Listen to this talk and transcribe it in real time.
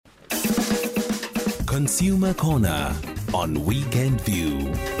Consumer Corner on Weekend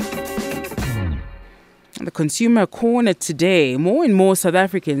View. The Consumer Corner today, more and more South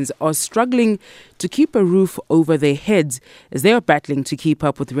Africans are struggling to keep a roof over their heads as they are battling to keep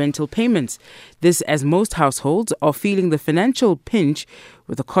up with rental payments. This as most households are feeling the financial pinch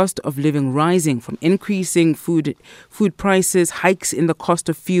with the cost of living rising from increasing food prices, hikes in the cost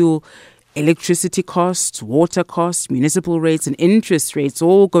of fuel, electricity costs, water costs, municipal rates and interest rates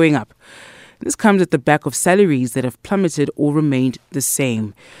all going up. This comes at the back of salaries that have plummeted or remained the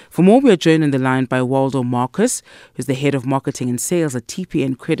same. For more, we are joined on the line by Waldo Marcus, who's the head of marketing and sales at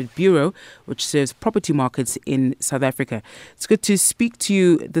TPN Credit Bureau, which serves property markets in South Africa. It's good to speak to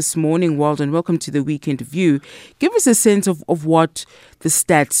you this morning, Waldo, and welcome to the Weekend View. Give us a sense of what the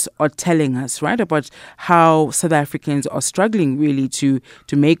stats are telling us, right, about how South Africans are struggling really to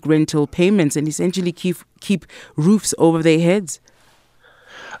make rental payments and essentially keep roofs over their heads.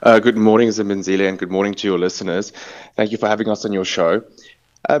 Good morning, Zimbinzile, and good morning to your listeners. Thank you for having us on your show.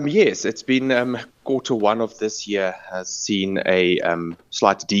 Yes, it's been quarter one of this year has seen a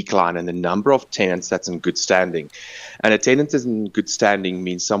slight decline in the number of tenants that's in good standing. And a tenant is in good standing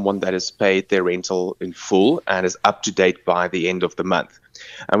means someone that has paid their rental in full and is up to date by the end of the month.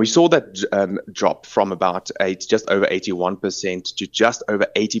 And we saw that drop from about just over 81% to just over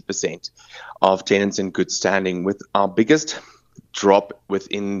 80% of tenants in good standing, with our biggest drop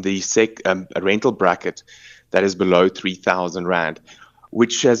within the rental bracket that is below 3,000 Rand,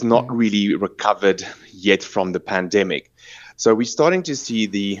 which has not really recovered yet from the pandemic. So we're starting to see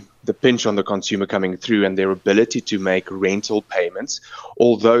the pinch on the consumer coming through and their ability to make rental payments,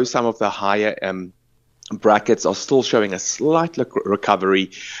 although some of the higher brackets are still showing a slight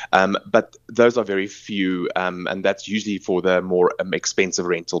recovery, but those are very few, and that's usually for the more expensive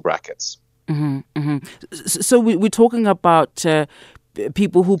rental brackets. Mm-hmm, mm-hmm. So we're talking about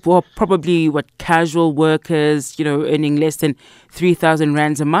people who are probably casual workers, earning less than 3,000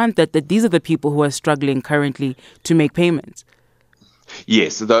 Rands a month, that these are the people who are struggling currently to make payments.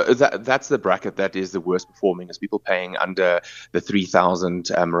 Yes, that's the bracket that is the worst performing, is people paying under the 3,000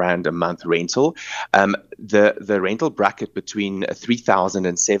 Rand a month rental. The rental bracket between 3,000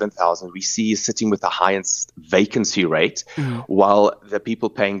 and 7,000 we see is sitting with the highest vacancy rate, while the people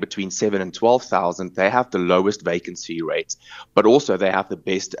paying between 7 and 12,000, they have the lowest vacancy rate, but also they have the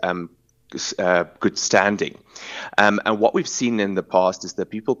best good standing. And what we've seen in the past is that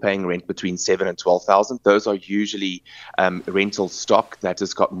people paying rent between 7 and 12,000, those are usually rental stock that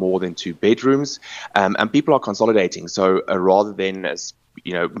has got more than 2 bedrooms, and people are consolidating. So rather than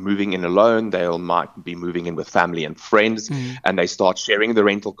moving in alone, might be moving in with family and friends, and they start sharing the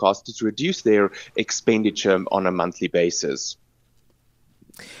rental costs to reduce their expenditure on a monthly basis.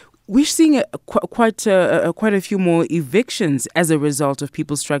 We're seeing quite a few more evictions as a result of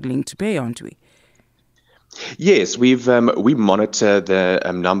people struggling to pay, aren't we? Yes, we monitor the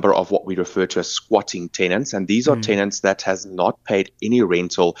number of what we refer to as squatting tenants, and these are tenants that has not paid any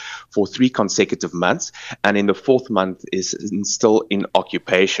rental for 3 consecutive months, and in the 4th month is still in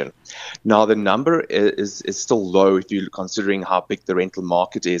occupation. Now, the number is still low if you're considering how big the rental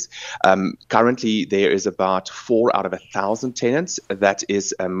market is. Currently, there is about 4 out of 1,000 tenants that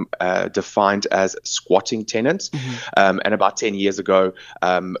is defined as squatting tenants, and about 10 years ago,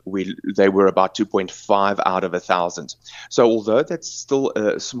 they were about 2.5 out of 1,000. So although that's still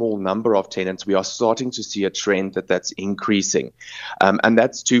a small number of tenants, we are starting to see a trend that's increasing. And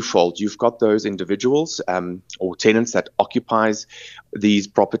that's twofold. You've got those individuals or tenants that occupies these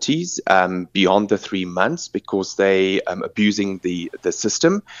properties beyond the 3 months because they abusing the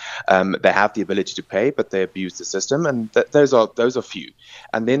system. They have the ability to pay, but they abuse the system, and those are few.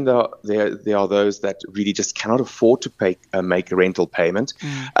 And then there are those that really just cannot afford to make a rental payment,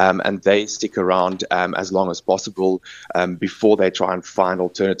 and they stick around as long as possible before they try and find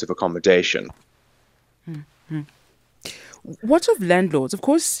alternative accommodation. Mm-hmm. What of landlords? Of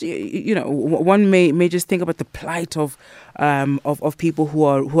course, one may just think about the plight of people who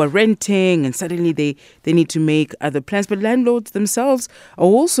are renting, and suddenly they need to make other plans. But landlords themselves are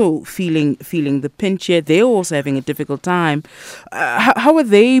also feeling the pinch here. They're also having a difficult time. How are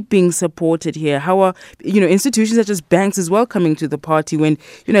they being supported here? How are institutions such as banks as well coming to the party when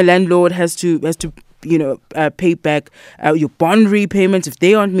landlord has to pay back your bond repayments if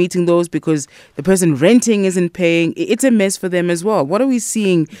they aren't meeting those because the person renting isn't paying? It's a mess for them as well. What are we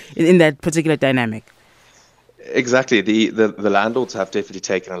seeing in that particular dynamic? Exactly. The landlords have definitely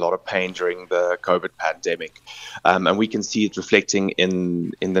taken a lot of pain during the COVID pandemic. And we can see it reflecting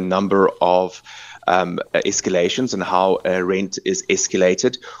in the number of escalations and how rent is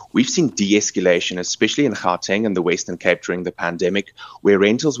escalated. We've seen de-escalation, especially in Gauteng and the Western Cape during the pandemic, where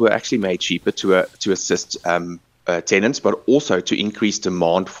rentals were actually made cheaper to assist tenants, but also to increase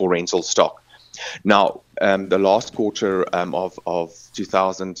demand for rental stock. Now, the last quarter of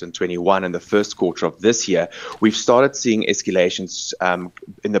 2021 and the first quarter of this year, we've started seeing escalations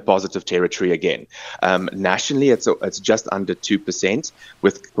in the positive territory again. Nationally, it's just under 2%,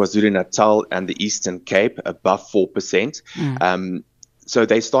 with KwaZulu-Natal and the Eastern Cape above 4%. So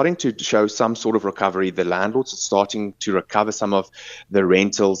they're starting to show some sort of recovery. The landlords are starting to recover some of the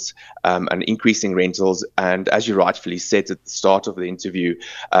rentals and increasing rentals. And as you rightfully said at the start of the interview,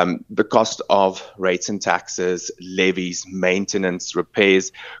 the cost of rates and taxes, levies, maintenance,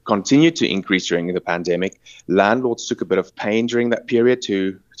 repairs continued to increase during the pandemic. Landlords took a bit of pain during that period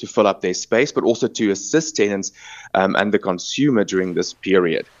to fill up their space, but also to assist tenants and the consumer during this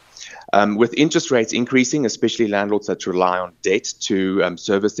period. With interest rates increasing, especially landlords that rely on debt to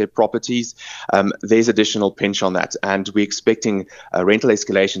service their properties, there's additional pinch on that. And we're expecting rental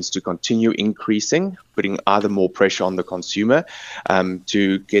escalations to continue increasing, putting either more pressure on the consumer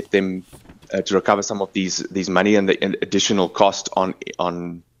to get them to recover some of these money and the additional cost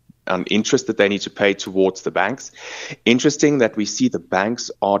on interest that they need to pay towards the banks. Interesting that we see the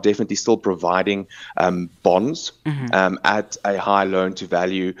banks are definitely still providing bonds at a high loan to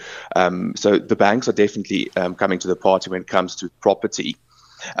value. So the banks are definitely coming to the party when it comes to property.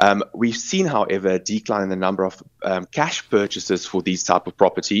 We've seen, however, a decline in the number of cash purchases for these type of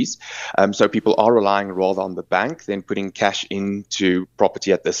properties. So people are relying rather on the bank than putting cash into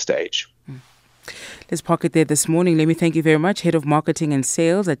property at this stage. Let's park it there this morning. Let me thank you very much. Head of Marketing and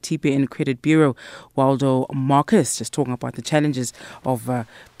Sales at TPN Credit Bureau, Waldo Marcus, just talking about the challenges of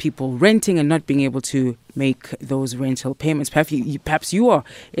people renting and not being able to make those rental payments. Perhaps you are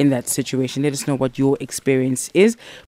in that situation. Let us know what your experience is.